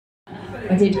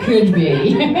but it could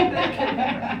be.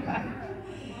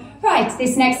 Right,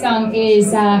 this next song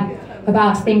is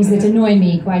about things that annoy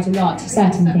me quite a lot,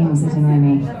 certain things that annoy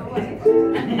me.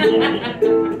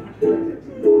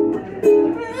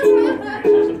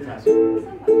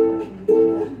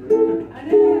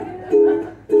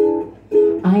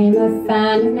 I am a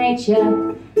fan of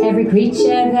nature, every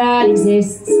creature that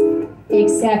exists,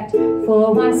 except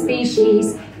for one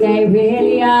species. They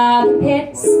really are the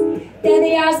pits. They're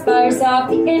the Wasps of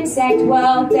the insect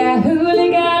world. They're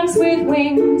hooligans with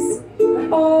wings.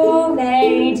 All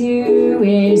they do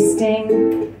is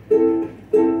sting.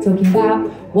 Talking about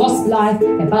wasp life,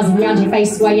 they're buzzing around your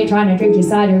face while you're trying to drink your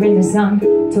cider in the sun.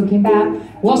 Talking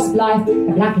about wasp life,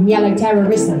 the black and yellow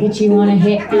terrorists will get you on a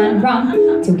hit and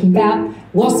run. Talking about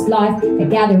wasp life, they're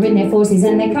gathering their forces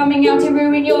and they're coming out to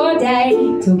ruin your day.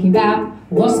 Talking about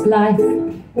wasp life,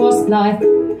 wasp life,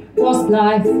 wasp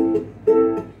life.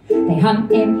 They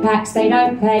hunt in packs, they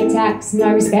don't pay tax,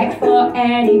 no respect for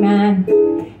any man.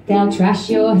 They'll trash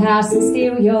your house and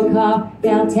steal your car,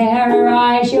 they'll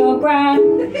terrorise your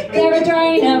gran. They're a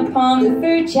drain upon the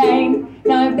food chain,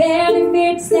 no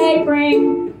benefits they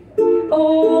bring.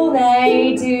 All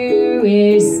they do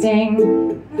is sting.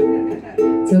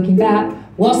 Talking about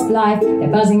wasp life, they're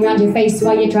buzzing around your face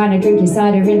while you're trying to drink your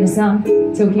cider in the sun.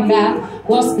 Talking about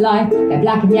wasp life, they're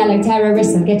black and yellow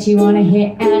terrorists will get you on a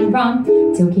hit and run.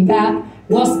 Talking about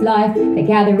wasp life, they're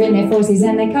gathering their forces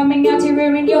and they're coming out to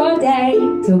ruin your day.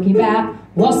 Talking about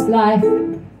wasp life,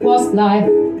 wasp life,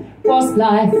 wasp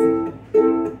life.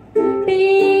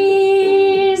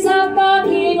 Bees are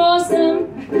fucking awesome.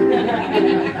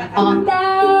 On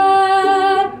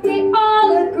that we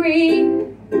all agree.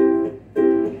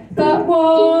 But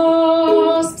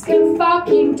wasps can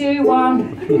fucking do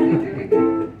one.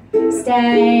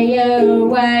 Stay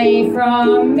away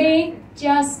from me,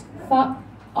 just fuck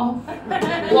off.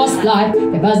 Wasp life,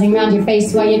 they're buzzing around your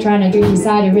face while you're trying to drink your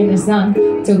cider in the sun.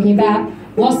 Talking about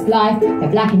wasp life, they're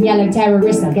black and yellow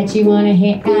terrorists, they'll get you on a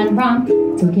hit and run.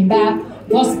 Talking about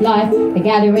wasp life, they're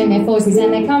gathering their forces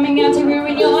and they're coming out to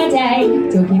ruin your day.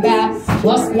 Talking about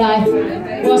wasp life,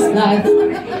 wasp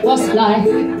life, wasp life.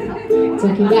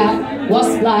 Talking about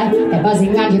wasp life, they're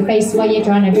buzzing around your face while you're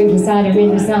trying to drink your cider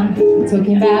in the sun.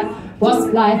 Talking about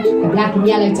wasp life, the black and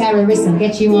yellow terrorists will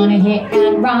get you on a hit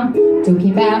and run.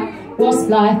 Talking about wasp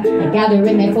life, they're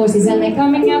gathering their forces and they're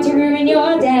coming out to ruin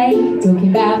your day. Talking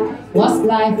about wasp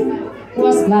life,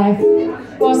 wasp life,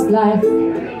 wasp life.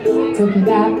 Talking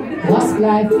about wasp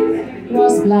life,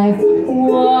 wasp life,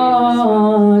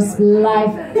 wasp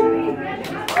life.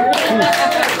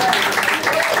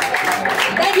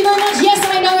 Thank you very much. Yes,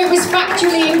 I know it was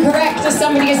factually incorrect, as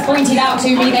somebody has pointed out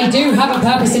to me. They do have a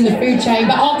purpose in the food chain,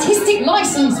 but artistic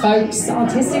license, folks.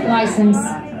 Artistic license.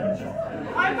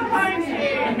 I'm behind you.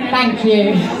 Thank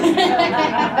you.